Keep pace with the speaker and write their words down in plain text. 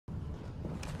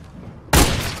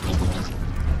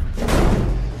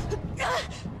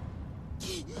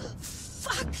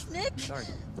Nick? Sorry.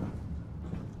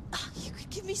 You could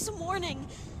give me some warning.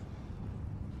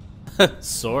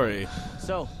 Sorry.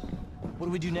 So, what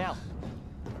do we do now?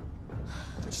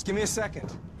 Just give me a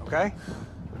second, okay?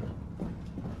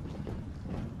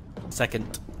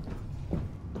 Second.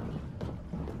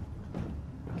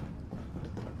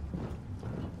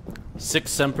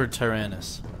 Six Semper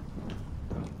Tyrannis.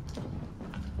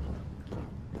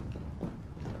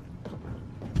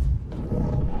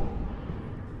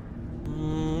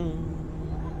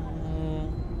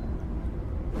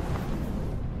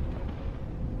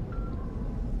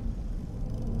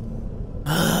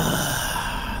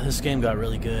 This game got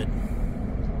really good.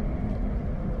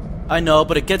 I know,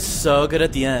 but it gets so good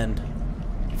at the end.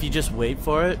 If you just wait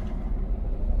for it.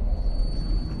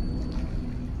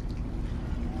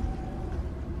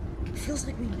 It feels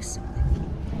like we missed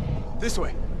something. This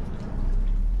way.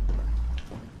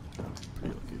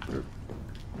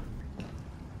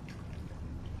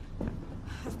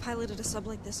 I've piloted a sub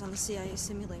like this on the CIA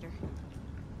simulator.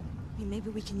 I mean, maybe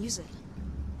we can use it.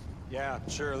 Yeah,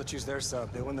 sure, let's use their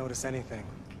sub. They won't notice anything.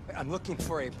 I'm looking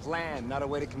for a plan, not a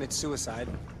way to commit suicide.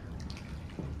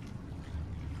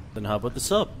 Then how about the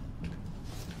sub?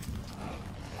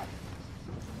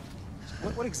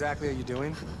 What exactly are you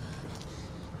doing?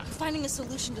 I'm finding a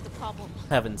solution to the problem.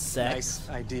 Having sex. Nice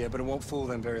idea, but it won't fool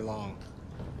them very long.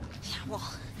 Yeah,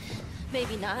 well,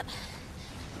 maybe not.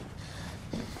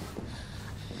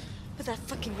 But that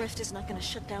fucking rift is not gonna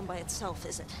shut down by itself,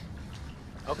 is it?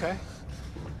 Okay.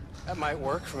 That might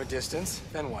work from a distance.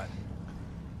 Then what?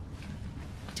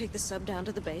 Take the sub down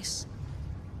to the base.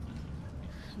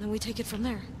 And then we take it from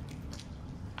there.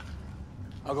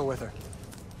 I'll go with her.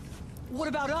 What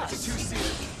about us? It's a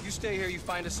two-seater. You stay here, you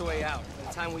find us a way out. By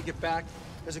the time we get back,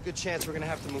 there's a good chance we're gonna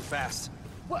have to move fast.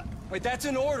 What? Wait, that's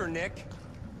an order, Nick.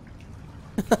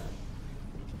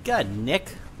 God, Nick.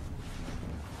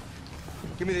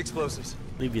 Give me the explosives.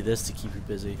 Leave you this to keep you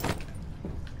busy.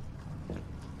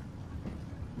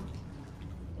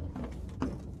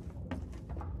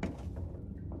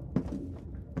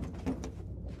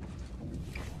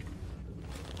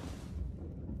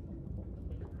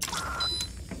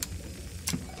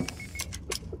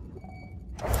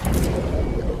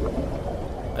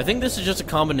 I think this is just a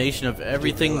combination of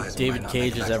everything David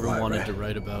Cage has ever wanted to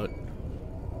write about.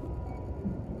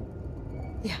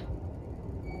 Yeah.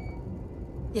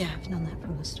 Yeah, I've known that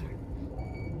from the start.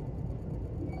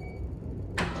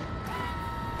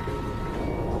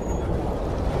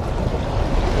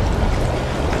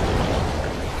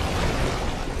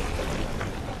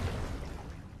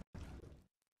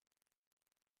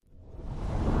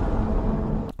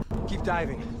 Keep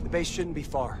diving. The base shouldn't be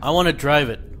far. I want to drive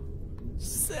it.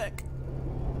 Sick.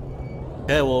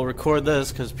 Okay, well, record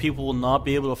this because people will not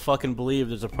be able to fucking believe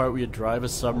there's a part where you drive a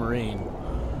submarine.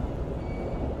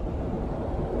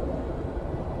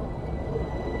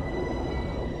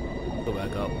 Go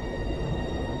back up.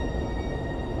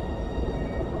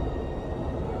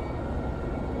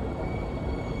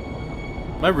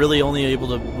 Am I really only able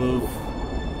to move?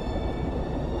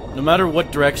 No matter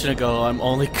what direction I go, I'm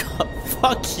only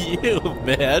fuck you,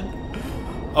 man.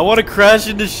 I want to crash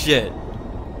into shit.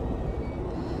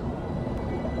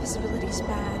 Visibility's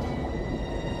bad.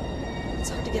 It's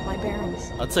hard to get my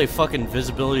bearings. I'd say fucking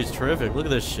visibility's terrific. Look at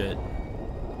this shit.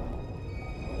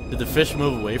 Did the fish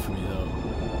move away from me, though?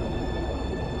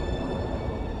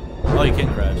 Oh, you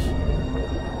can't crash.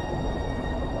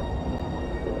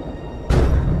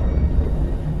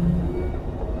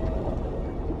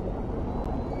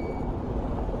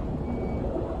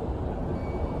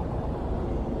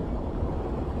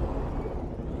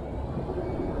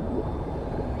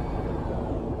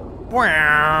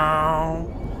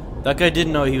 That guy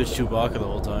didn't know he was Chewbacca the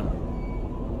whole time.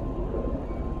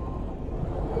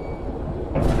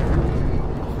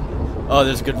 Oh,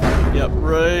 there's a good... Yep,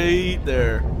 right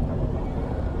there.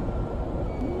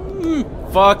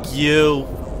 Fuck you.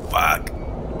 Fuck.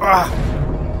 Ah.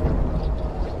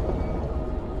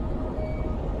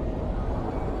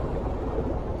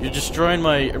 You're destroying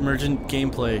my emergent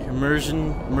gameplay.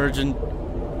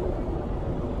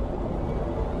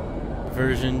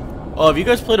 Version. Oh, have you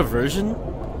guys played a version?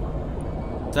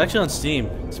 It's actually on Steam.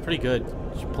 It's pretty good.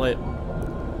 You should play it.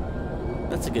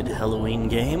 That's a good Halloween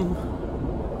game.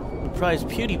 I'm surprised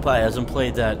PewDiePie hasn't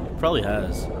played that. He probably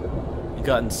has. He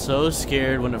gotten so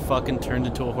scared when it fucking turned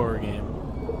into a horror game.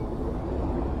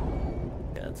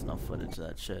 Yeah, that's enough footage of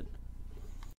that shit.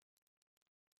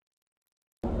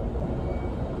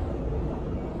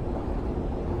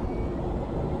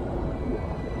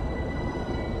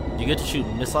 You get to shoot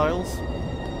missiles?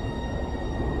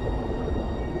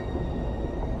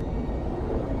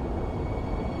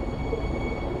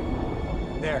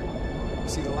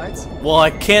 See the lights? Well, I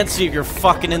can't see if you're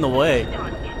fucking in the way.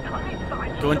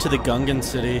 Go into the Gungan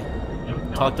city.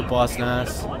 Talk to Boss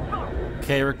Nass.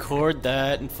 Okay, record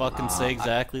that and fucking say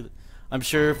exactly. I'm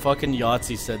sure fucking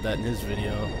Yahtzee said that in his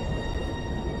video.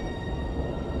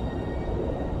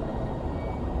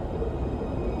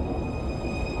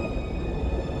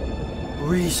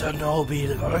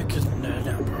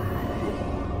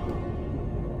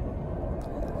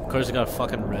 Of course, I got a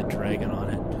fucking red dragon on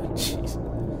it. Jeez.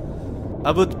 How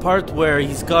about the part where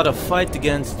he's got to fight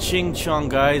against Ching Chong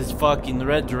Guy's fucking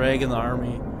red dragon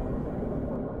army?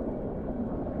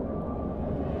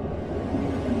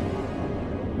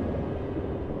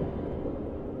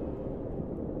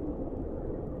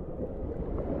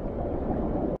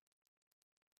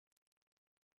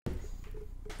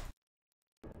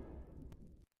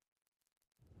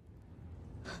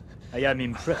 I am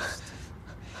impressed.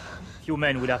 Few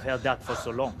men would have held that for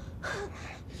so long.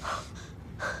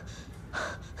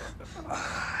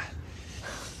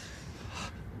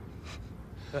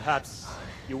 Perhaps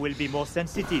you will be more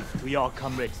sensitive to your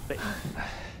comrade's pain.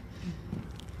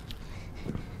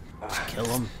 Just kill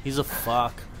him. He's a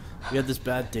fuck. We had this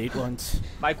bad date once.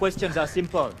 My questions are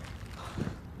simple.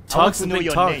 Talks a know big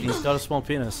your talk. name. He's got a small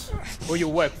penis. Who you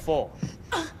work for?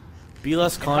 Be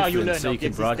less how you confident learn so of you the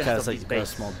can broadcast existence like of you this got a base.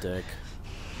 small dick.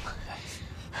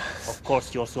 Of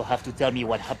course, you also have to tell me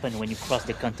what happened when you crossed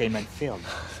the containment field.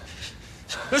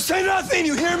 Say nothing,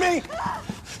 you hear me?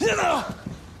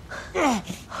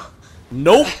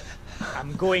 Nope.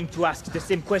 I'm going to ask the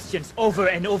same questions over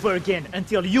and over again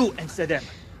until you answer them.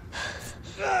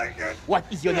 What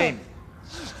is your name?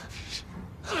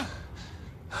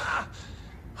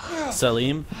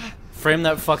 Salim? Frame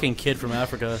that fucking kid from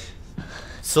Africa.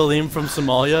 Salim from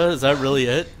Somalia? Is that really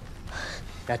it?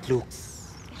 That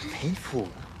looks painful.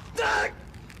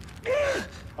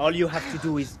 All you have to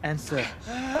do is answer,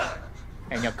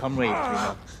 and your comrade will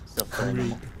not suffer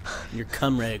anymore. Your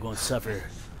comrade won't suffer.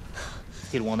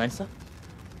 Still won't answer?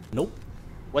 Nope.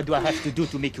 What do I have to do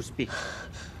to make you speak?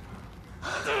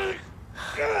 Oh,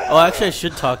 actually, I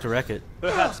should talk to Wreck-It.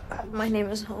 Perhaps My name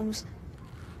is Holmes.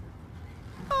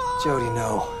 Jody,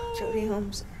 no. Jody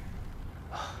Holmes.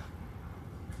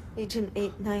 Agent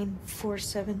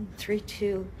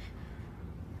 894732.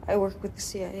 I work with the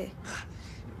CIA.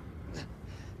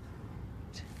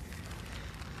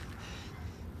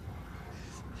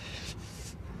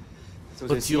 So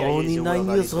But the CIA you're is only your 9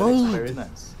 well years valued old.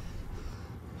 experiments.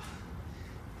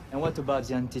 And what about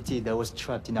the entity that was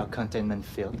trapped in our containment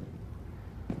field?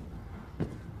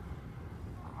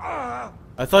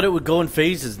 I thought it would go in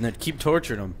phases and it'd keep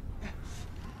torturing him.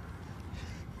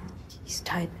 He's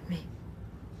tied to me.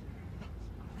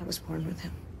 I was born with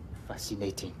him.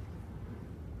 Fascinating.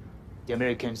 The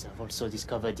Americans have also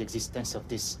discovered the existence of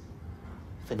this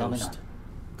phenomenon.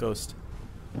 Ghost.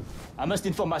 I must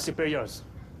inform my superiors.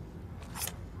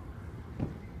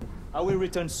 I will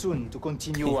return soon to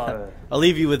continue our I'll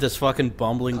leave you with this fucking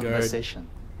bumbling guard. conversation.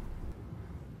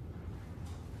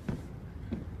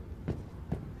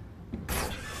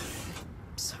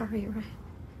 Sorry, Ryan.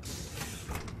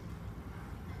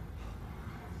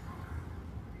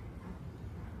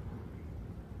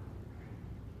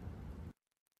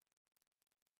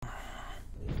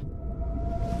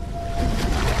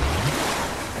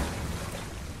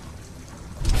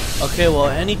 Okay, well,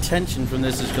 any tension from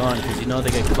this is gone because you know they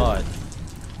get caught.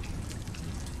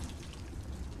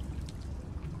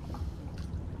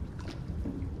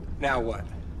 Now what?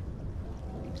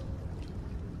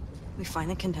 We find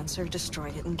the condenser, destroy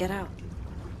it, and get out.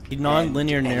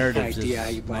 Non-linear Any narrative idea how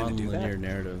is you plan to do that? non-linear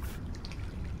narrative.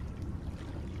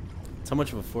 That's how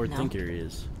much of a forward No. thinker he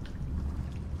is.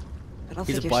 But I'll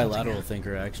He's a figure something bilateral out.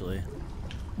 thinker, actually.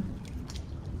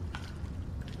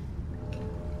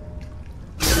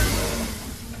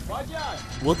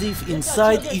 Well,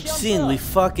 inside each scene, we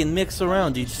fucking mix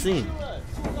around each scene.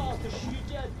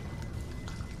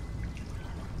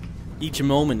 Each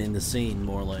moment in the scene,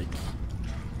 more like,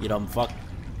 you know, fuck.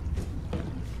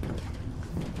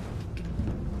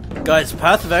 Guys,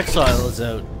 Path of Exile is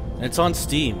out, and it's on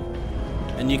Steam,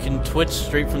 and you can Twitch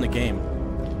straight from the game.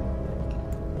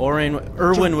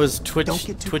 Irwin was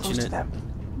twitching it.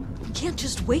 We can't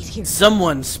just wait here.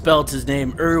 Someone spelled his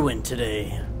name Irwin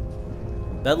today.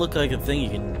 That looked like a thing you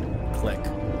can click.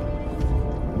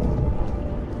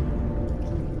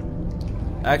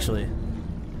 Actually,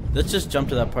 let's just jump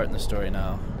to that part in the story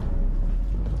now.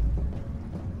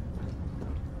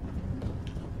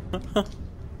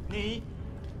 Ni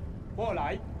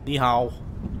hao.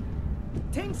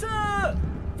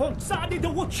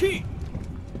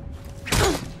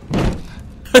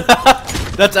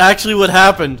 That's actually what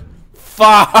happened.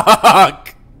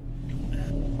 Fuck!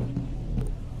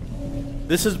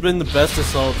 This has been the best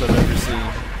assault I've ever seen.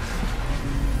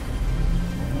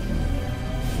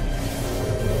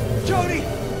 Jody!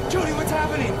 Jody, what's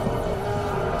happening?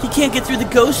 He can't get through the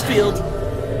ghost field.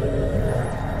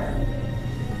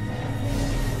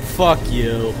 Fuck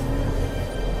you.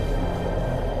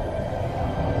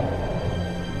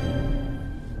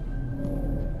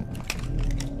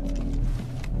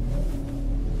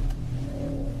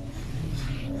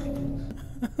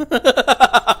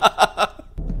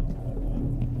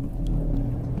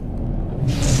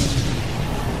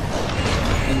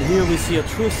 And here we see a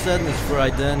true sadness for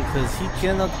Aiden because he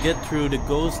cannot get through the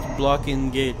ghost blocking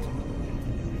gate.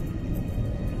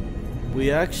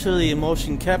 We actually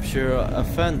motion capture a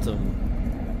phantom.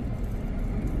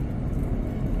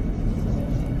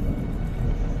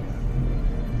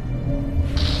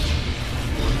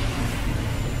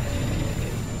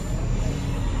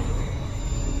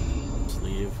 Let's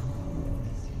leave.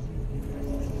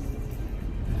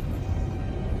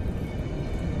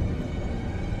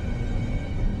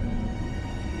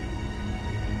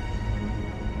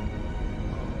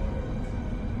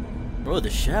 Bro, the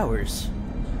showers.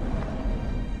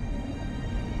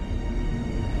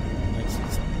 Makes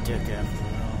his dick after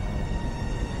all.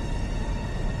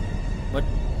 What?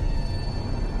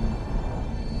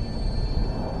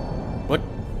 What?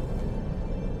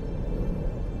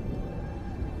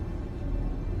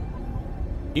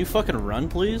 Can you fucking run,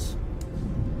 please?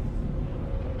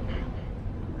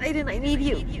 Aiden, I need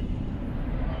you.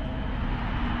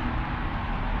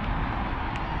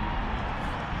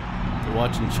 They're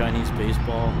watching Chinese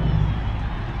baseball.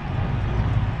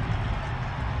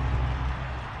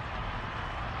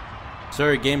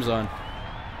 Sorry, game's on.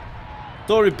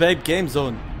 Sorry, babe, game's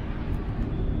on.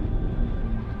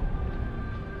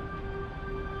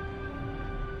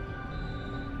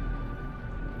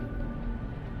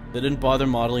 They didn't bother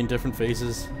modeling different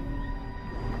faces.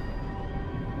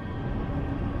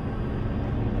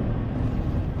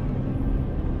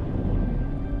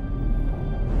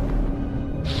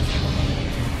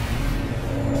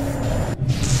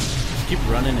 Just keep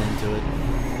running into it.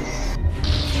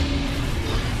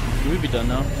 Can we be done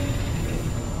now?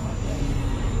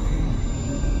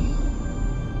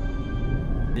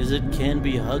 Is it can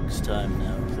be hugs time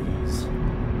now, please?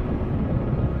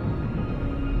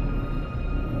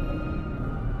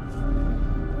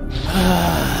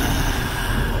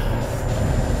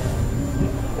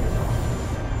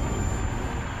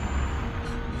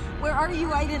 Where are you,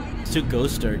 Aiden? It's too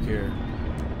ghost dark here.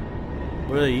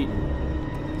 What are they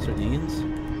eating? Sardines?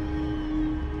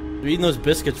 They're eating those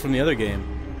biscuits from the other game.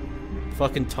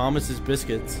 Fucking Thomas's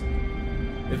biscuits.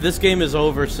 If this game is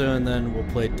over soon, then we'll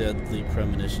play Deadly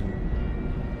Premonition.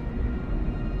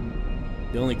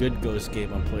 The only good ghost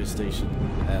game on PlayStation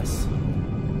S.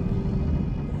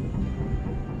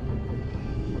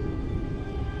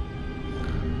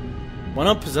 Why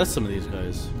not possess some of these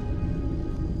guys?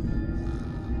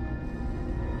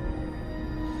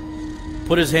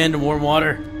 Put his hand in warm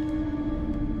water.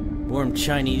 Warm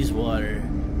Chinese water.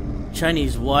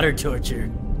 Chinese water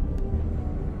torture.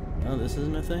 Oh, this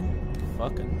isn't a thing?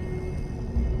 Fucking.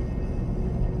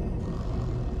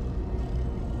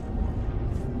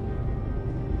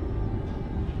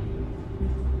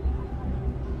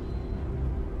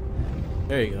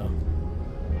 There you go.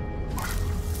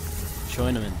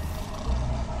 Join him in.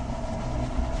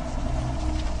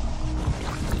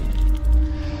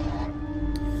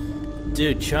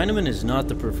 Dude, Chinaman is not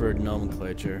the preferred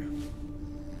nomenclature.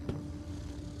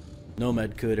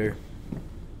 Nomad Cooter.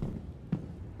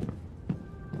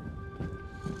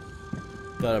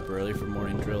 Got up early for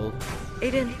morning drill.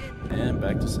 Aiden. And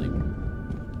back to sleep.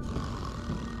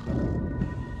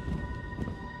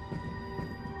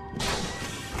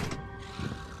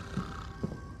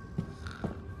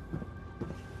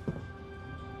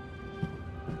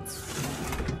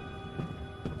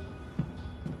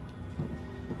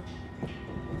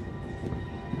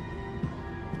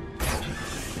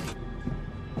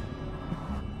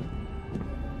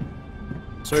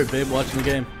 Sorry, babe, watching the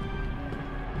game.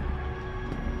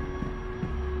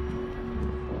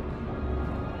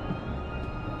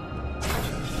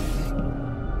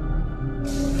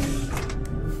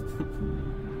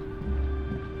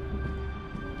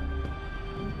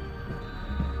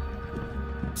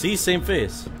 See, same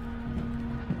face.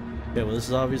 Okay, well, this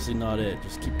is obviously not it.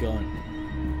 Just keep going.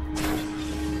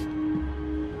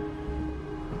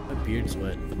 My beard's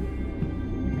wet.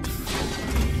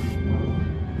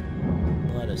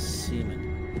 A lot of semen.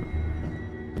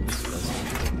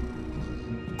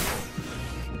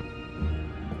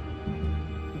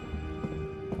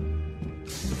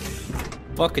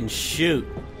 Fucking shoot.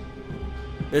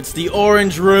 It's the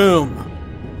orange room.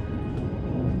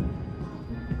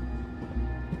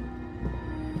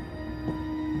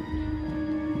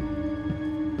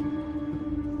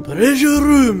 Treasure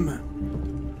room!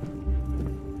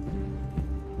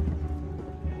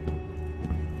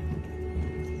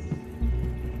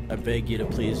 I beg you to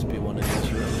please be one of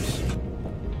these rooms.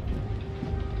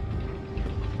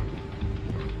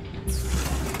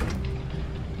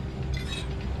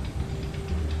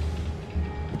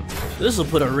 This'll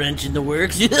put a wrench in the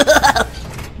works.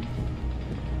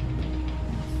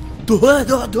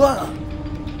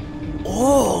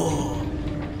 Oh!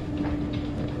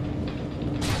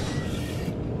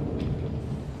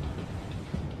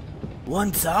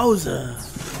 1,000.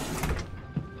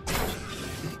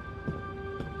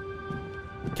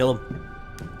 Kill him.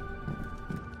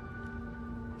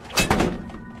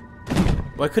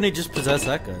 Why couldn't he just possess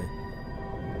that guy?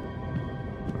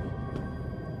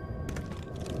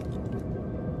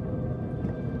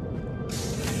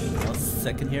 I'll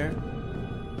second here.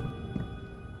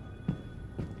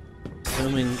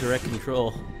 Assuming direct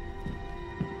control.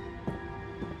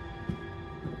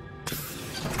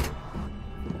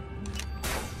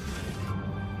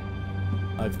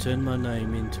 I've turned my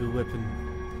name into a weapon.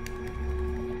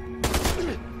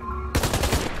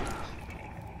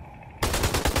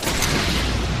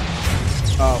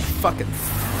 Oh, fucking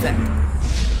sick.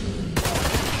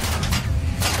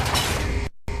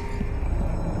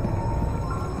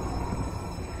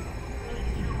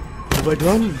 What have I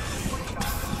done?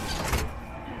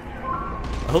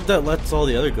 I hope that lets all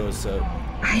the other ghosts out.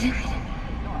 Hide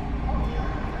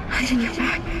in your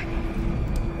back.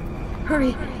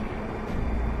 Hurry.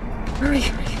 Hurry.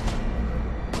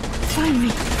 Find me.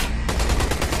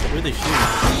 Where are they shooting?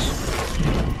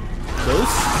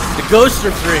 Ghosts? The ghosts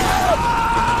are free!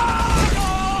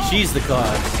 She's the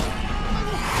cause.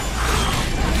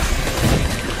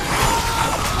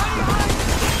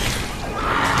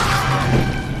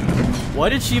 Why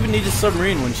did she even need a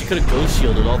submarine when she could have ghost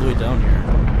shielded all the way down here?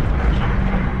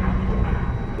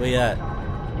 Where you at?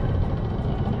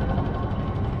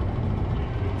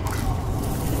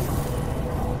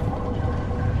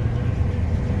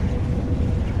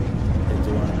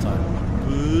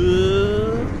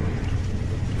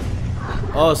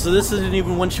 Oh, so this isn't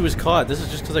even when she was caught. This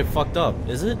is just because I fucked up,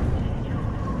 is it?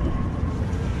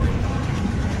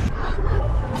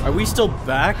 Are we still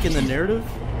back in the narrative?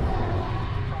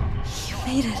 You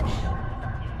made it.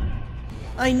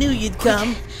 I knew you'd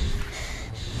come.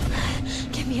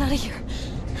 Get me out of here.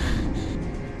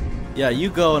 Yeah, you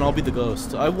go and I'll be the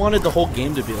ghost. I wanted the whole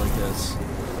game to be like this.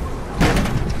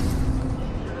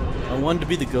 I wanted to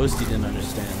be the ghost he didn't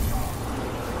understand.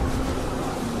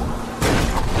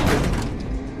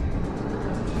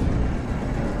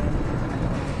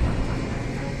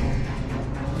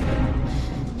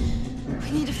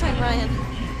 We need to find Ryan.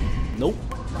 Nope.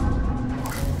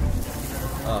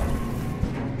 Oh.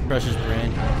 Precious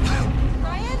brain.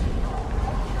 Ryan?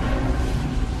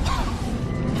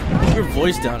 Put your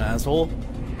voice down, asshole.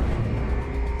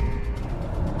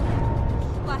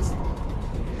 Blast.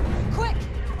 Quick!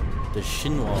 The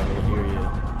Shinwall will hear you.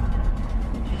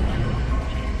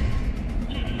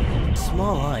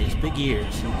 Small eyes, big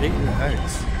ears, and bigger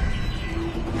hearts.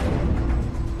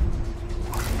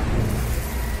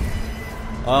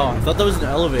 Oh, I thought that was an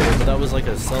elevator, but that was like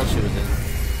a cell she was in.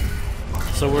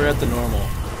 So we're at the normal.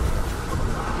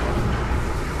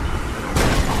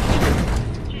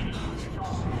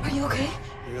 Are you okay?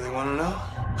 You really want to know?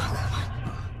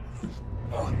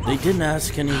 They didn't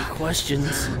ask any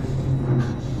questions.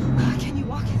 Can you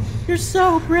walk? You're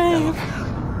so brave.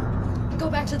 Go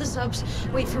back to the subs.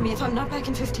 Wait for me. If I'm not back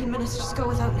in 15 minutes, just go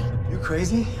without me. You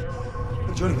crazy?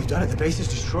 Look, Jody, we've done it. The base is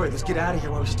destroyed. Let's get out of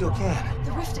here while we still can.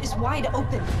 The rift is wide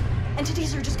open.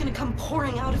 Entities are just gonna come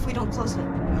pouring out if we don't close it. It's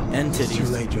too Entities.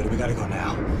 late, Jody. We gotta go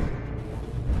now.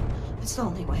 It's the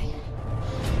only way.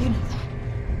 You know that.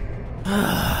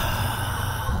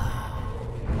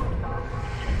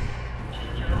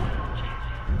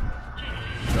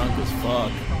 Drunk as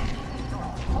fuck.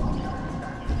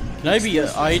 Can I be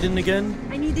Aiden again?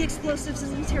 I need the explosives in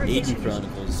the interrogation. Aiden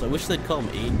Chronicles. I wish they'd call him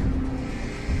Aiden.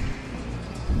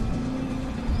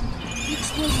 The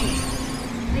explosives.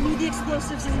 I need the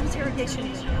explosives in the interrogation.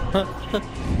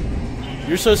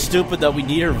 You're so stupid that we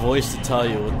need her voice to tell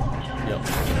you what. Yep,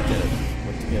 get it.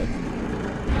 What to get.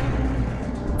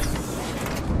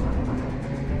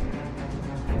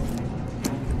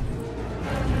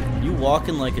 You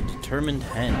walking like a determined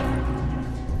hen.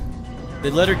 They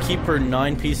let her keep her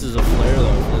 9 pieces of flair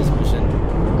though for this mission.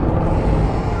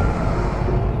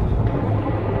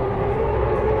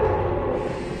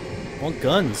 I want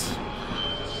guns.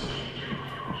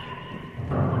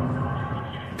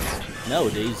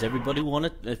 Nowadays, everybody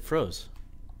wanted it froze.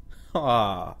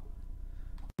 Ah,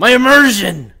 my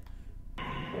immersion.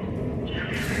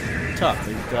 talk.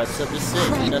 We've got something to say,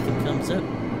 but nothing comes up.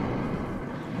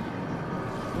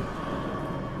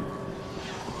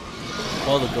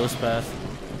 Follow the ghost path.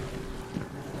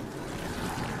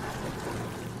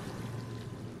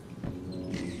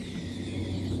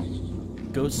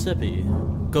 Ghost Sippy.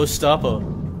 Ghostapo.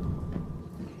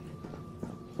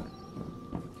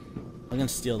 I'm gonna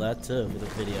steal that too for the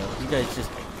video. You guys just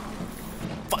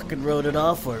fucking wrote it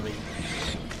off for me.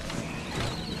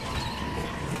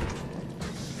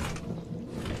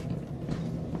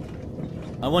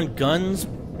 I want guns,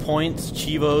 points,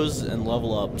 chivos, and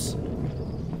level ups.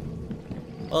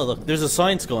 Oh look, there's a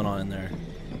science going on in there.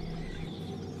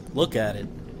 Look at it.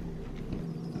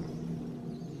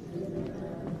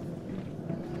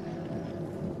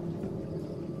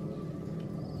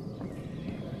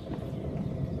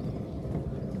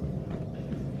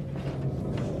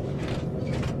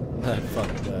 That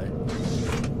fucking guy.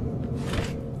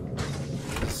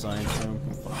 The science room.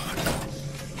 Fuck.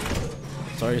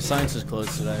 Sorry, science is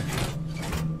closed today.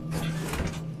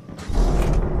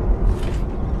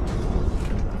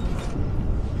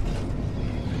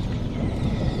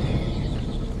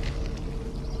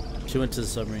 She went to the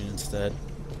submarine instead.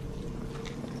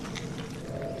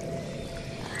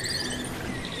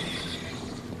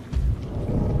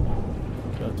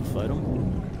 Do I have to fight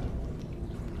him?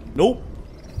 Nope.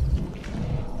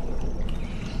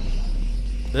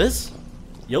 This?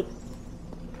 Yep.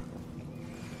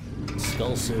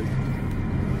 Skull suit.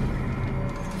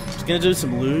 Just gonna do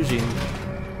some luging.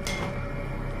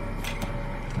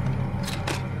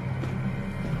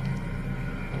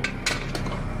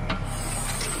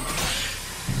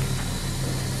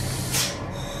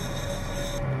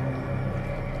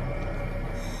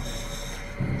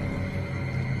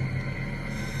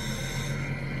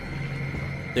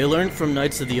 They learned from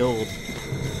Knights of the Old.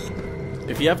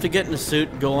 If you have to get in a suit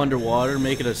and go underwater,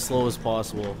 make it as slow as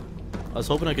possible. I was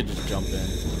hoping I could just jump in.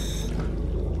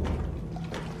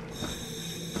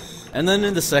 And then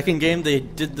in the second game, they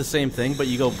did the same thing, but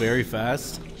you go very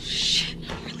fast. Shit,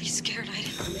 I'm really scared.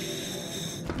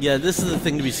 Yeah, this is the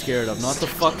thing to be scared of, not the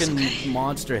fucking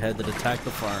monster head that attacked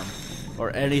the farm.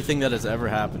 Or anything that has ever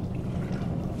happened.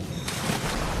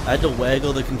 I had to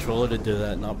waggle the controller to do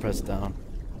that, not press down.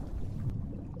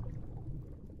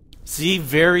 See,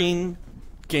 varying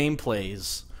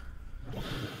gameplays.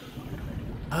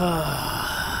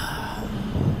 I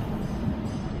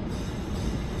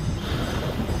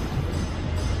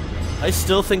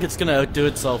still think it's gonna outdo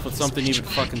itself with something even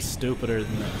fucking stupider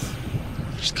than this.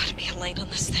 There's gotta be a light on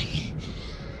this thing.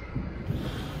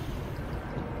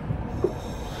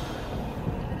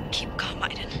 Keep calm,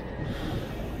 Aiden.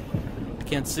 I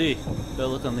can't see. Gotta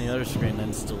look on the other screen and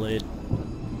it's delayed.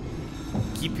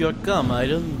 Keep your calm,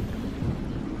 Item.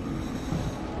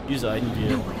 Use Aiden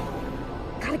view.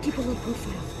 Gotta keep a little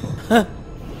profile.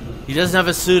 He doesn't have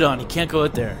a suit on. He can't go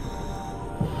out there.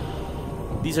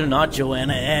 These are not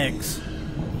Joanna eggs.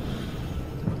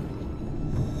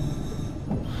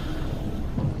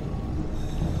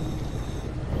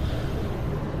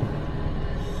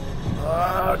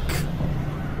 Fuck.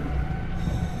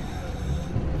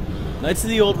 Knights of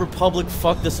the Old Republic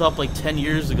fucked this up like 10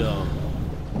 years ago.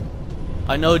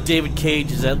 I know David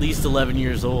Cage is at least 11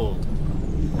 years old.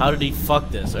 How did he fuck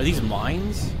this? Are these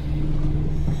mines?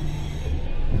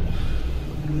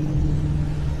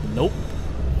 Nope.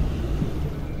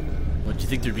 What, do you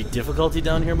think there'd be difficulty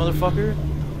down here, motherfucker?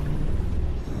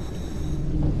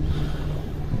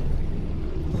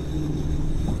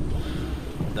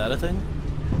 Is that a thing?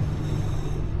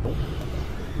 Nope.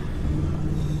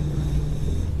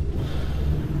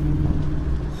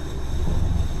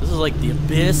 This is like the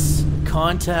Abyss,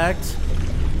 Contact.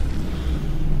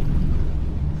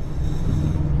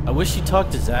 I wish he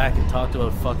talked to Zach and talked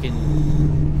about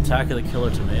fucking Attack of the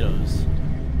Killer Tomatoes.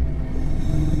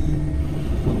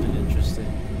 Something interesting.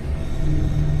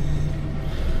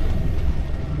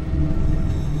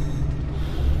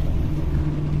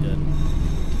 Good.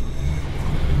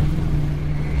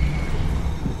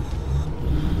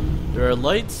 There are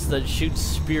lights that shoot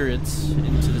spirits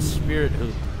into the spirit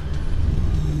hoop.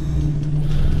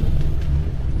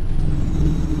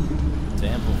 To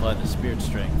amplify the spirit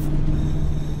strength.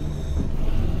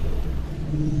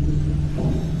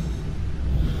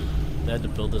 They had to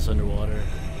build this underwater.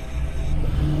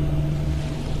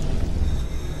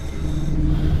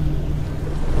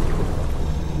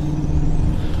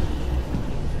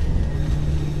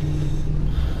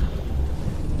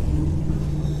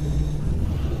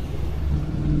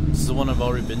 This is the one I've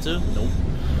already been to? Nope.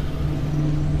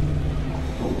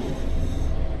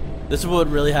 This is what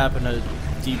really happened at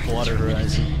Deepwater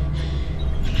Horizon.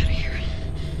 I'm out of here.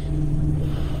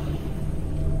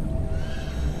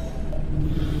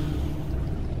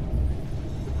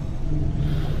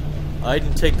 I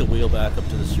didn't take the wheel back up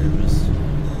to the surface.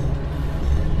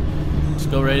 Let's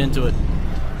go right into it.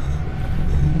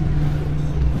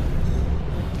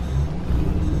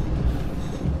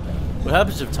 What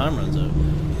happens if time runs out?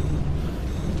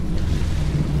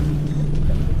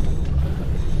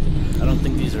 I don't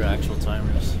think these are actual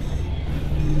timers.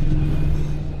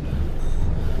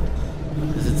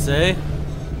 Does it say?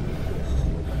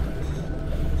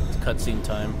 It's cutscene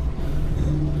time.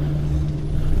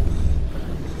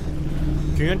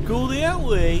 Can't go that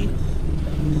way.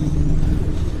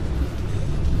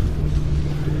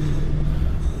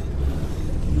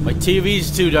 My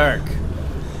TV's too dark.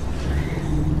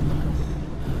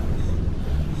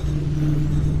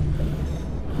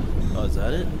 Oh, is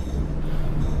that it?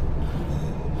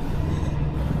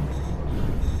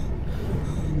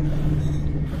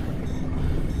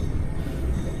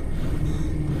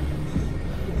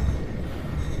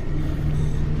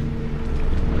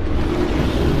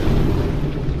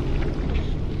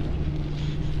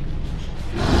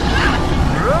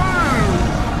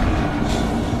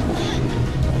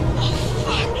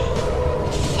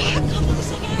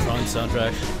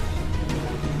 Soundtrack.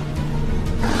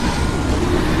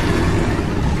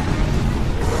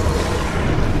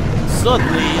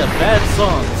 Suddenly, a bad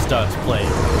song starts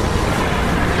playing.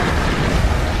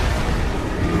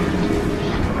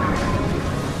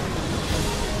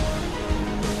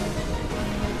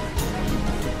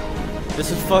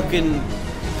 This is fucking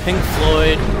Pink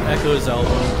Floyd Echo's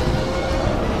album.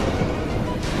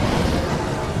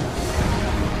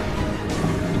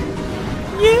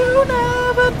 You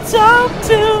never talk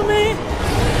to me.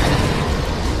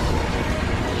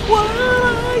 What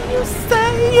are you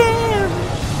saying?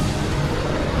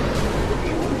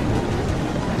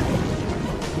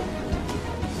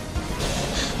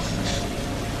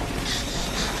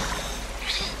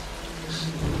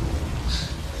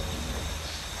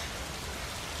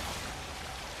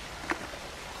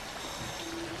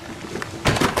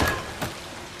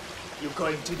 You're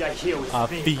going to die here with I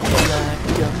me. feel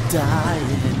like I'm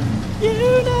dying. You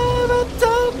never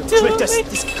talk to Greatest me.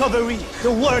 discovery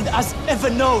the world has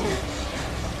ever known.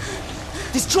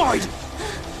 Destroyed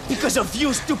because of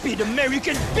you, stupid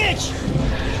American bitch!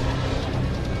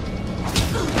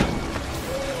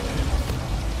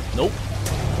 Nope.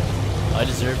 I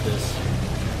deserve this.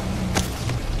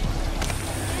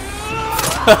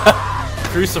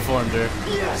 Cruciformed her.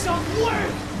 Years of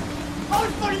work! All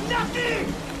for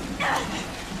nothing!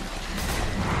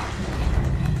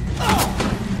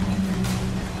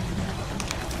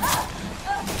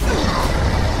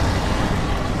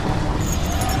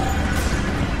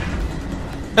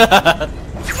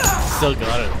 Still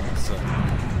got it. So.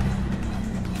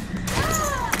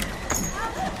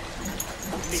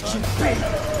 Make you pay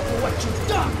for what you've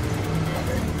done!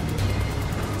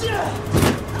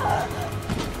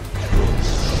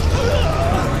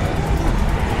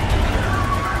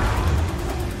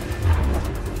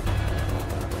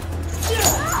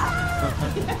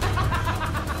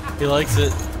 He likes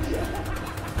it.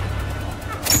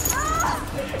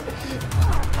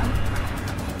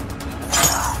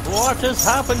 What has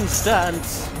happened,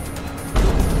 Stance?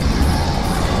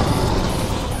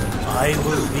 I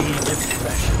will be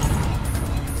depression.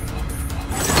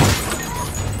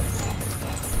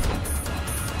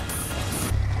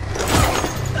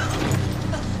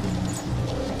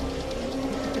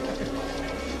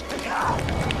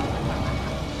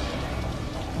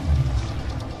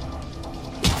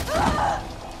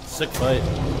 Sick fight.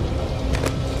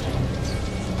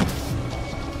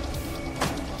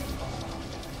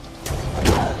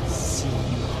 See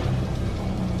you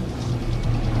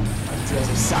on the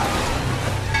other side.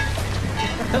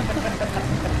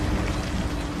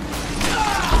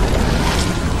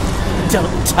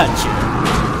 Don't touch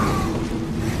it.